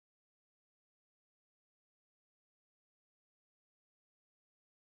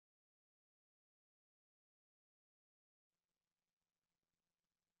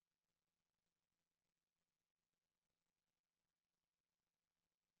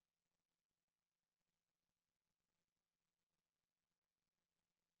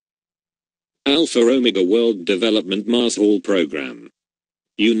Alpha Omega World Development Mars Hall Program.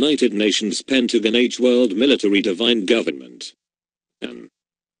 United Nations Pentagon H World Military Divine Government. N.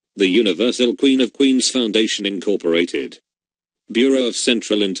 The Universal Queen of Queens Foundation Incorporated. Bureau of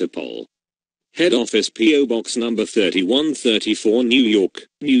Central Interpol. Head Office P.O. Box number 3134 New York,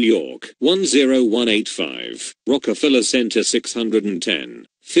 New York 10185, Rockefeller Center 610,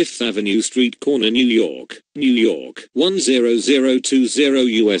 Fifth Avenue Street Corner New York, New York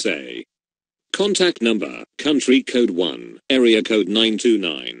 10020 USA. Contact number, country code 1, area code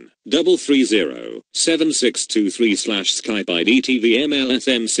 929-330-7623/Skype ID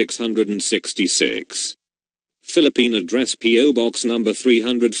TVMLSM 666. Philippine address P.O. Box number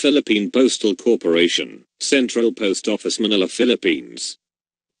 300 Philippine Postal Corporation, Central Post Office Manila, Philippines.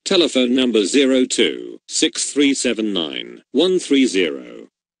 Telephone number 02-6379-130.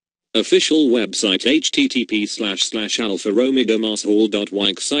 Official website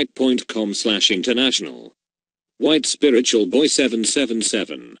http://alpharomegamarshall.wixsite.com/international. White Spiritual Boy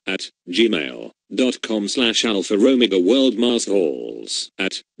 777 at gmail.com/Alpha Omega World Mars Halls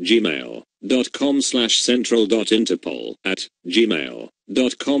at gmail.com/Central.Interpol at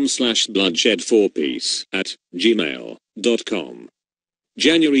gmail.com/Bloodshed4Peace at gmail.com.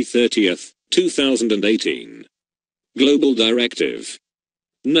 January 30th, 2018. Global Directive.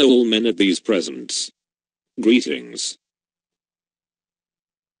 Know all men at these presents. Greetings.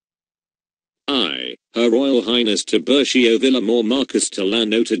 I, Her Royal Highness Tiburcio Villamor Marcus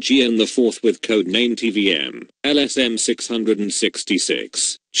Tilano Tajian IV with codename TVM, LSM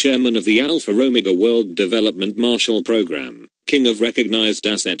 666, Chairman of the Alpha Omega World Development Marshall Program, King of Recognized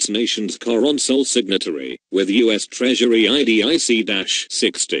Assets Nations K.O.R.AN sole signatory, with U.S. Treasury ID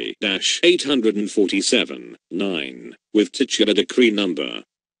IC-60-847-9, with titular decree number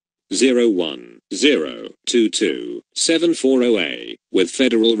 01022740A, with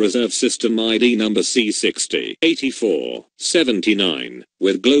Federal Reserve System ID number C60-8479,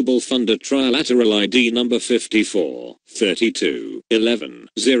 with Global Funder Trilateral ID number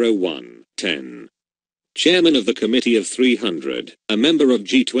 5432110110. Chairman of the Committee of 300, a member of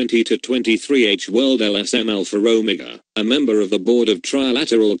G20 to 23H World LSM Alpha Omega, a member of the Board of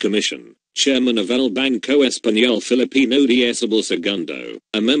Trilateral Commission, Chairman of El Banco Español Filipino de Esabel Segundo,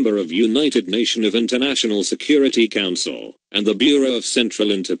 a member of United Nations of International Security Council, and the Bureau of Central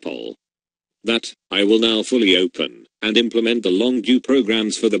Interpol. That, I will now fully open and implement the long-due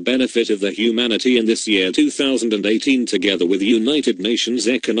programs for the benefit of the humanity in this year 2018 together with United Nations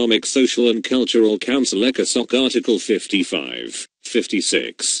Economic, Social and Cultural Council ECOSOC Article 55,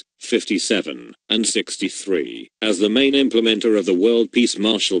 56, 57, and 63, as the main implementer of the World Peace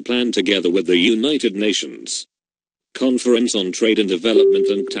Marshall Plan together with the United Nations Conference on Trade and Development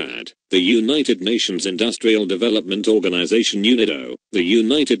and TAD, the United Nations Industrial Development Organization UNIDO, the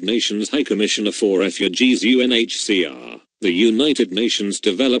United Nations High Commissioner for Refugees UNHCR, the United Nations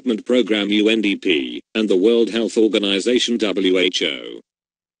Development Programme UNDP, and the World Health Organization WHO.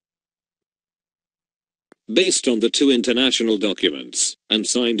 Based on the two international documents, and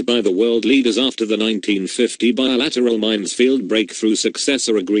signed by the world leaders after the 1950 Bilateral Minefield Breakthrough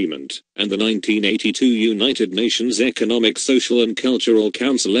Successor Agreement, and the 1982 United Nations Economic, Social and Cultural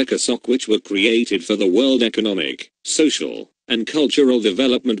Council ECOSOC, which were created for the World Economic, Social, and Cultural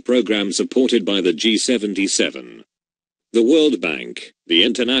Development Program supported by the G77. The World Bank, the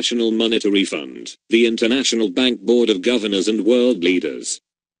International Monetary Fund, the International Bank Board of Governors and world leaders.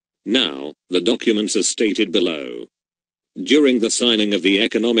 Now, the documents are stated below. During the signing of the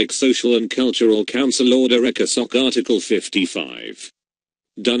Economic, Social and Cultural Council Order ECOSOC Article 55.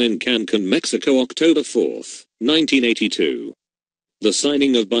 Done in Cancun, Mexico, October 4, 1982. The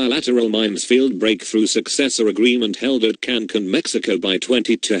signing of Bilateral Minefield Breakthrough Successor Agreement held at Cancun, Mexico by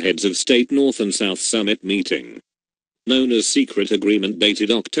 22 heads of state North and South Summit meeting. Known as Secret Agreement dated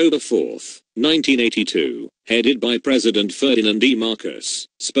October 4, 1982, headed by President Ferdinand E. Marcos,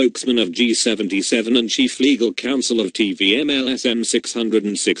 spokesman of G77 and Chief Legal Counsel of TVMLSM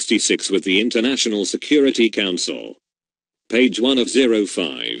 666 with the International Security Council. Page 1 of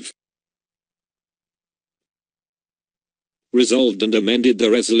 05. Resolved and amended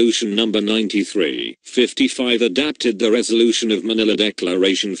the Resolution number 93/55 adapted the Resolution of Manila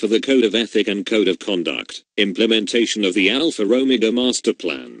Declaration for the Code of Ethic and Code of Conduct, implementation of the Alpha Omega Master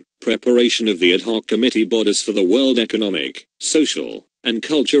Plan, preparation of the ad hoc committee bodies for the World Economic, Social, and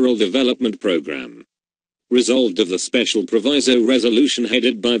Cultural Development Program. Resolved of the Special Proviso Resolution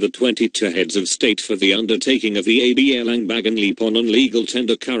headed by the 22 heads of state for the undertaking of the ABL Leap on legal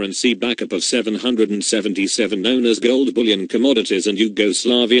tender currency backup of 777 known as gold bullion commodities and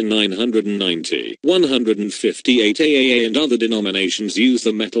Yugoslavian 990, 158 AAA and other denominations use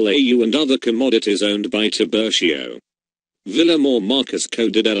the metal AU and other commodities owned by Tiburcio. Villamor Marcus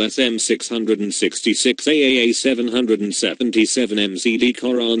coded LSM 666 AAA 777 MCD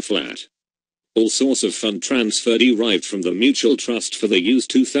K.O.R.AN flat. All source of fund transfer derived from the Mutual Trust for the Use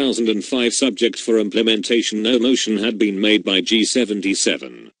 2005 subject for implementation. No motion had been made by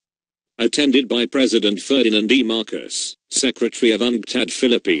G77. Attended by President Ferdinand E. Marcos, Secretary of UNCTAD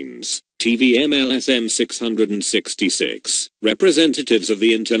Philippines, TVM LSM 666, representatives of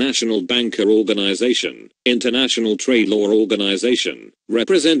the International Banker Organization, International Trade Law Organization,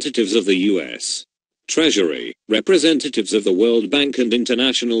 representatives of the U.S. Treasury, representatives of the World Bank and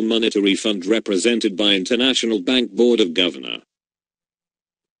International Monetary Fund represented by International Bank Board of Governor.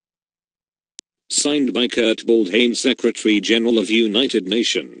 Signed by Kurt Waldheim, Secretary General of United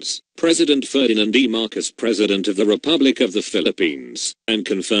Nations, President Ferdinand E. Marcos, President of the Republic of the Philippines, and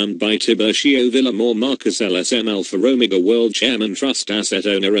confirmed by Tiburcio Villamor Marcos LSM Alpha Omega World Chairman, Trust Asset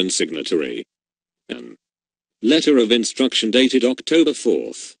Owner and Signatory. An letter of instruction dated October 4,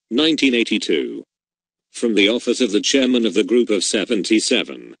 1982. From the Office of the Chairman of the Group of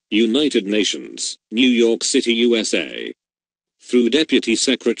 77, United Nations, New York City, USA. Through Deputy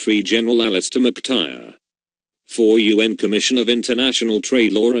Secretary General Alistair McTire. For UN Commission of International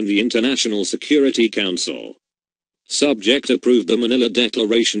Trade Law and the International Security Council. Subject approved the Manila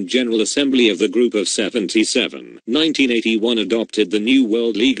Declaration. General Assembly of the Group of 77, 1981 adopted the New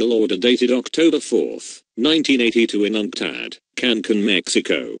World Legal Order dated October 4, 1982 in UNCTAD, Cancun,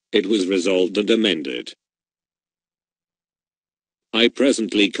 Mexico. It was resolved and amended. I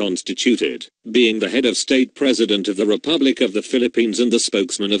presently constituted, being the head of state president of the Republic of the Philippines and the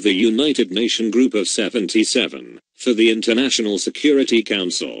spokesman of the United Nations Group of 77, for the International Security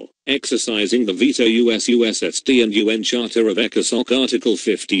Council, exercising the veto USSD and UN Charter of ECOSOC Article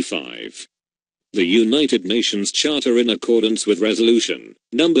 55. The United Nations Charter in accordance with Resolution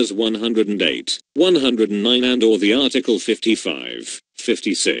Numbers 108, 109 and or the Article 55,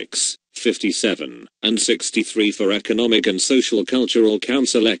 56, 57, and 63 for Economic and Social Cultural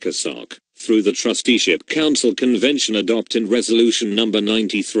Council ECOSOC, through the Trusteeship Council Convention adopting Resolution Number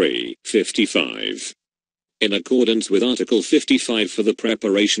 93, 55. In accordance with Article 55 for the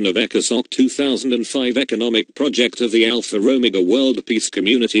preparation of ECOSOC 2005 Economic Project of the Alpha Omega World Peace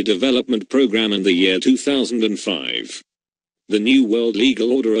Community Development Program in the year 2005. The New World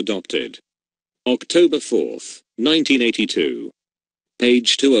Legal Order adopted. October 4, 1982.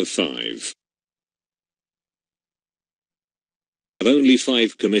 Page 2 of 5. Only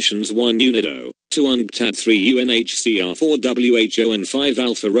 5 commissions, 1 UNIDO, 2 UNCTAD, 3 UNHCR, 4 WHO and 5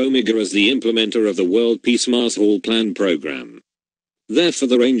 Alpha Omega as the implementer of the World Peace Marshall Plan program. Therefore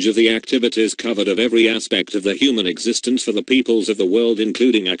the range of the activities covered of every aspect of the human existence for the peoples of the world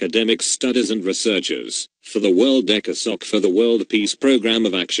including academics, studies and researchers, for the World ECOSOC for the World Peace Program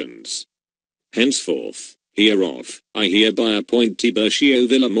of Actions. Henceforth, hereof, I hereby appoint Tiburcio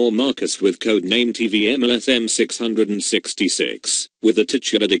Villamor Marcos with code name TVMLSM 666, with the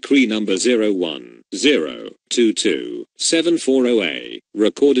titular decree number 01022740A,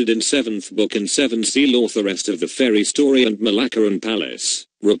 recorded in 7th Book and 7 Seal authorized of the Ferry Story and Malacca and Palace,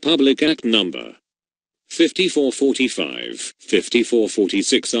 Republic Act number 5445,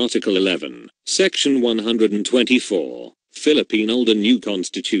 5446 Article 11, Section 124. Philippine Old and New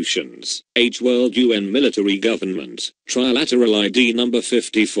Constitutions, H. World UN Military Government, Trilateral ID number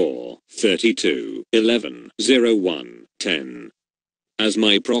 54, 32, 11, 01, 10. As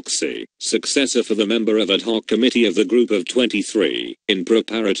my proxy, successor for the member of ad hoc committee of the Group of 23, in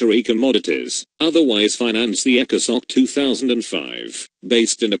preparatory commodities, otherwise finance the ECOSOC 2005,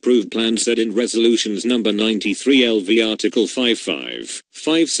 based and approved plan set in resolutions number 93 LV Article 55,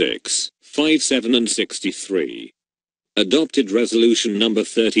 56, 57 and 63. Adopted Resolution Number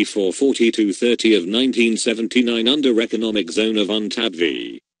 344230 of 1979 under Economic Zone of UNCTAD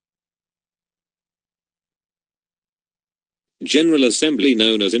v. General Assembly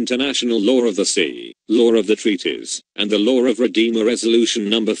known as International Law of the Sea, Law of the Treaties, and the Law of Redeemer Resolution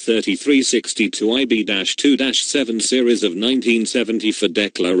Number 3362 IB-2-7 Series of 1970 for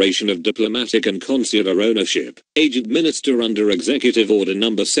Declaration of Diplomatic and Consular Ownership, Agent Minister under Executive Order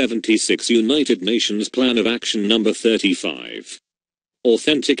Number 76 United Nations Plan of Action Number 35.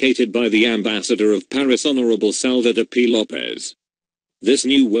 Authenticated by the Ambassador of Paris Honorable Salvador P. Lopez. This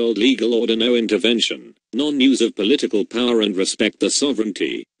new world legal order: no intervention, non-use of political power, and respect the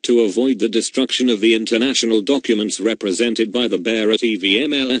sovereignty, to avoid the destruction of the international documents represented by the bearer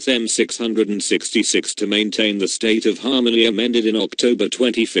TVMLSM 666, to maintain the state of harmony, amended in October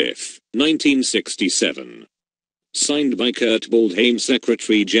 25, 1967. Signed by Kurt Waldheim,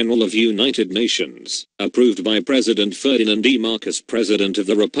 Secretary General of United Nations, approved by President Ferdinand E. Marcos, President of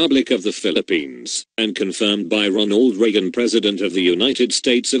the Republic of the Philippines, and confirmed by Ronald Reagan, President of the United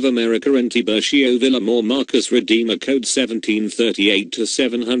States of America, and Tiburcio Villamor Marcos. Redeemer Code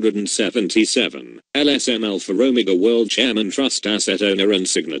 1738-777, LSM Alpha Omega World Chairman, Trust Asset Owner and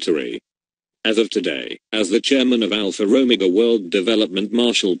Signatory. As of today, as the Chairman of Alpha Omega World Development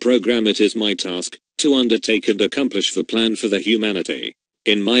Marshall Program, it is my task to undertake and accomplish the plan for the humanity.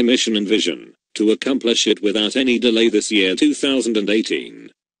 In my mission and vision, to accomplish it without any delay this year 2018.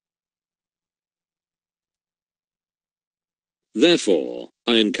 Therefore,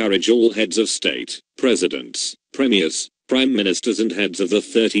 I encourage all heads of state, presidents, premiers, prime ministers and heads of the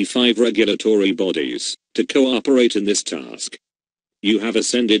 35 regulatory bodies, to cooperate in this task. You have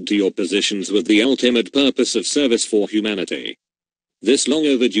ascended to your positions with the ultimate purpose of service for humanity. This long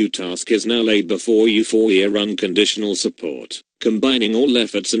overdue task is now laid before you for your unconditional support, combining all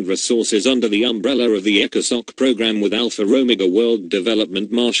efforts and resources under the umbrella of the ECOSOC program with Alpha Omega World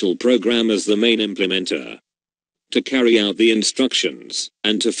Development Marshall Program as the main implementer. To carry out the instructions,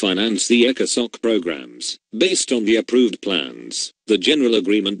 and to finance the ECOSOC programs, based on the approved plans, the general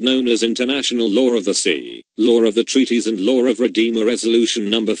agreement known as International Law of the Sea, Law of the Treaties and Law of Redeemer Resolution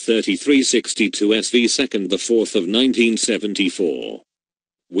No. 3362 SV 2nd the 4th of 1974.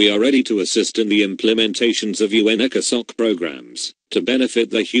 We are ready to assist in the implementations of UN ECOSOC programs, to benefit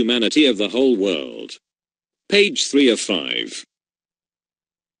the humanity of the whole world. Page 3 of 5.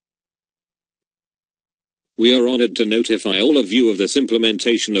 We are honored to notify all of you of this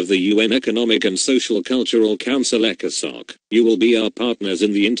implementation of the UN Economic and Social Cultural Council ECOSOC. You will be our partners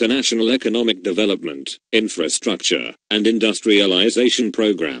in the international economic development, infrastructure, and industrialization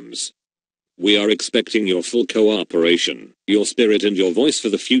programs. We are expecting your full cooperation, your spirit and your voice for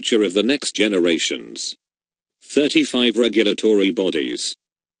the future of the next generations. 35 regulatory bodies.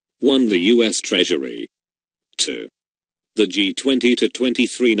 1. The U.S. Treasury. 2. The G20 to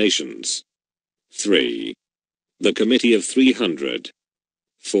 23 nations. 3. The Committee of 300.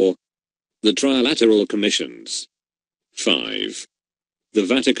 4. The Trilateral Commissions. 5. The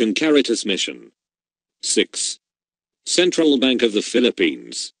Vatican Caritas Mission. 6. Central Bank of the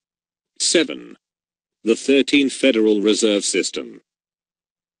Philippines. 7. The 13th Federal Reserve System.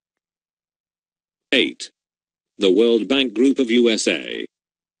 8. The World Bank Group of USA.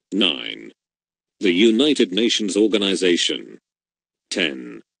 9. The United Nations Organization.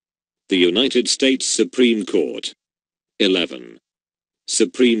 10. The United States Supreme Court. 11.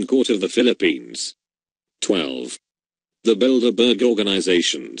 Supreme Court of the Philippines. 12. The Bilderberg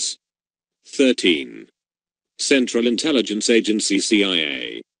Organizations. 13. Central Intelligence Agency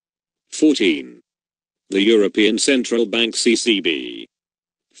CIA. 14. The European Central Bank CCB.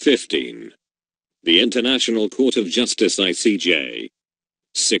 15. The International Court of Justice ICJ.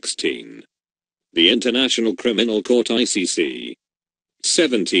 16. The International Criminal Court ICC.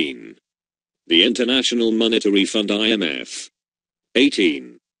 17. The International Monetary Fund IMF.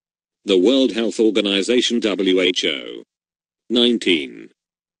 18. The World Health Organization WHO. 19.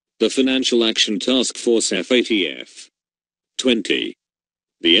 The Financial Action Task Force FATF. 20.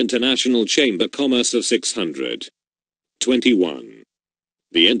 The International Chamber Commerce of 600. 21.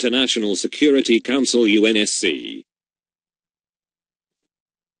 The International Security Council UNSC.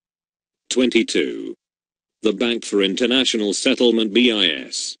 22. The Bank for International Settlement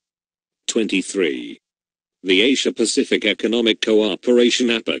BIS. 23. The Asia-Pacific Economic Cooperation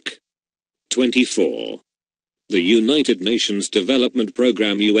APEC. 24. The United Nations Development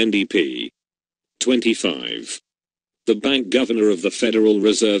Programme UNDP. 25. The Bank Governor of the Federal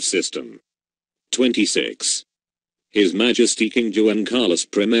Reserve System. 26. His Majesty King Juan Carlos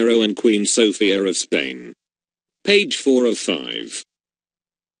I and Queen Sofia of Spain. Page 4 of 5.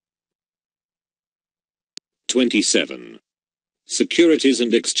 27. Securities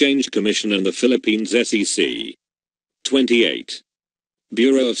and Exchange Commission and the Philippines SEC. 28.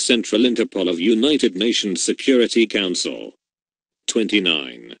 Bureau of Central Interpol of United Nations Security Council.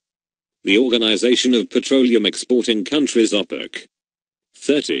 29. The Organization of Petroleum Exporting Countries OPEC.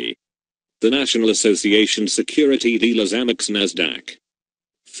 30. The National Association Security Dealers Amex NASDAQ.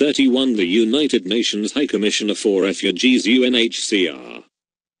 31. The United Nations High Commissioner for Refugees UNHCR.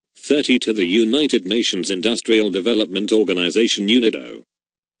 30. To the United Nations Industrial Development Organization UNIDO.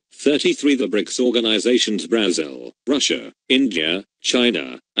 33. The BRICS organizations: Brazil, Russia, India,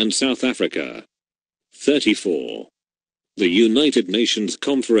 China, and South Africa. 34. The United Nations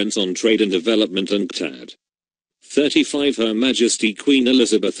Conference on Trade and Development and CTAD. 35. Her Majesty Queen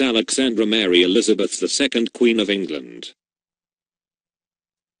Elizabeth Alexandra Mary Elizabeth II, Queen of England.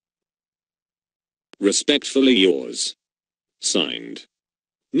 Respectfully yours. Signed,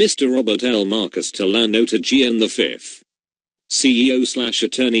 Mr. Robert L. Marcus Tilano GN V,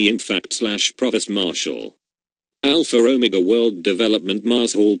 CEO/Attorney-in-Fact/Provost Marshal, Alpha Omega World Development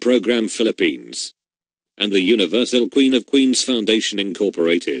Mars Hall Program Philippines, and the Universal Queen of Queens Foundation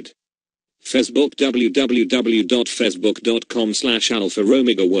Incorporated. Facebook: www.facebook.com/Alpha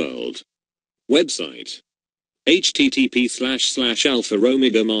Omega World. Website: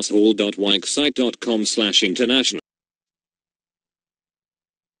 http://alpha-omega-marshall.wixsite.com/international.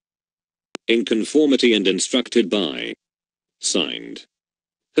 In conformity and instructed by. Signed,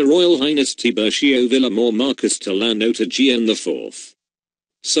 Her Royal Highness Tiburcio Villamor Marcus Tilano GN IV,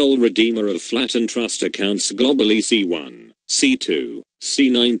 sole Redeemer of Flatten Trust Accounts Global EC1, C2,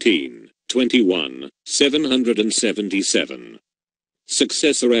 C19, 21, 777.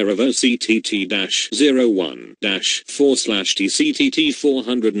 Successor heir of OCTT-01-4/TCTT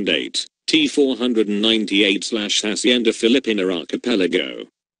 408, T498/Hacienda Filipina Archipelago.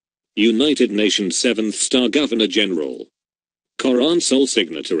 United Nations 7th Star Governor General. K.O.R.AN sole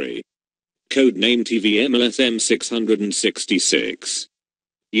signatory. Codename TVMLSM 666.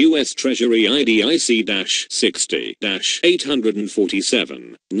 U.S. Treasury ID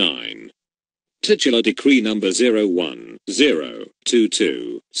IC-60-847, 9. Titular Decree Number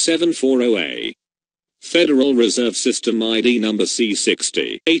 01-022-740A. Federal Reserve System ID Number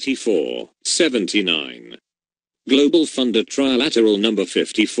C-60-84-79. Global Funder Trilateral Number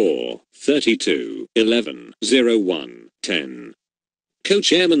 54-32-11-01-10.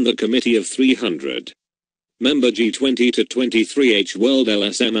 Co-Chairman the Committee of 300. Member G20 to 23H World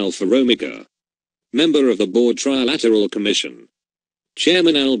LSM Alpha Omega. Member of the Board Trilateral Commission.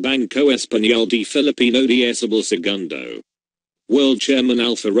 Chairman Al Banco Español de Filipino de Esabel Segundo. World Chairman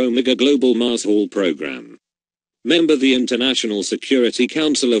Alpha Omega Global Mars Hall Program. Member the International Security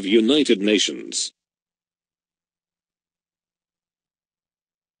Council of United Nations.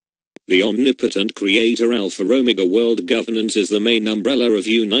 The omnipotent creator Alpha Omega World Governance is the main umbrella of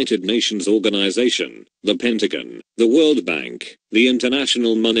United Nations Organization, the Pentagon, the World Bank, the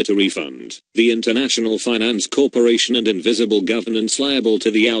International Monetary Fund, the International Finance Corporation, and invisible governance liable to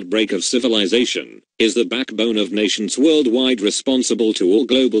the outbreak of civilization, is the backbone of nations worldwide, responsible to all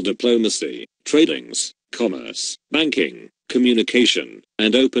global diplomacy, tradings, commerce, banking, communication,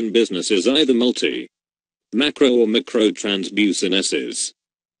 and open businesses, either multi, macro or micro transbusinesses.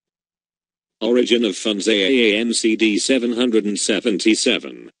 Origin of funds: AAMCD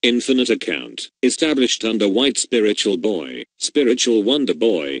 777, Infinite Account, established under White Spiritual Boy, Spiritual Wonder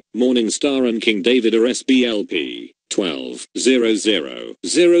Boy, Morning Star and King David RSBLP,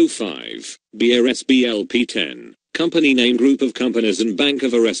 12-00-05, BRSBLP 10, Company Name Group of Companies and Bank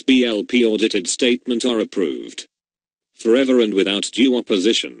of RSBLP. Audited statement are approved. Forever and without due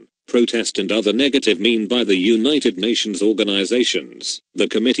opposition, protest and other negative mean by the United Nations organizations, the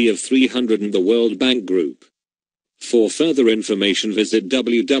Committee of 300 and the World Bank Group. For further information visit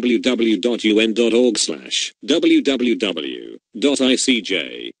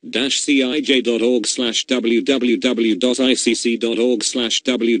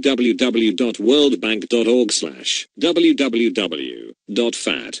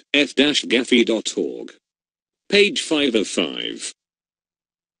Page 5 of 5.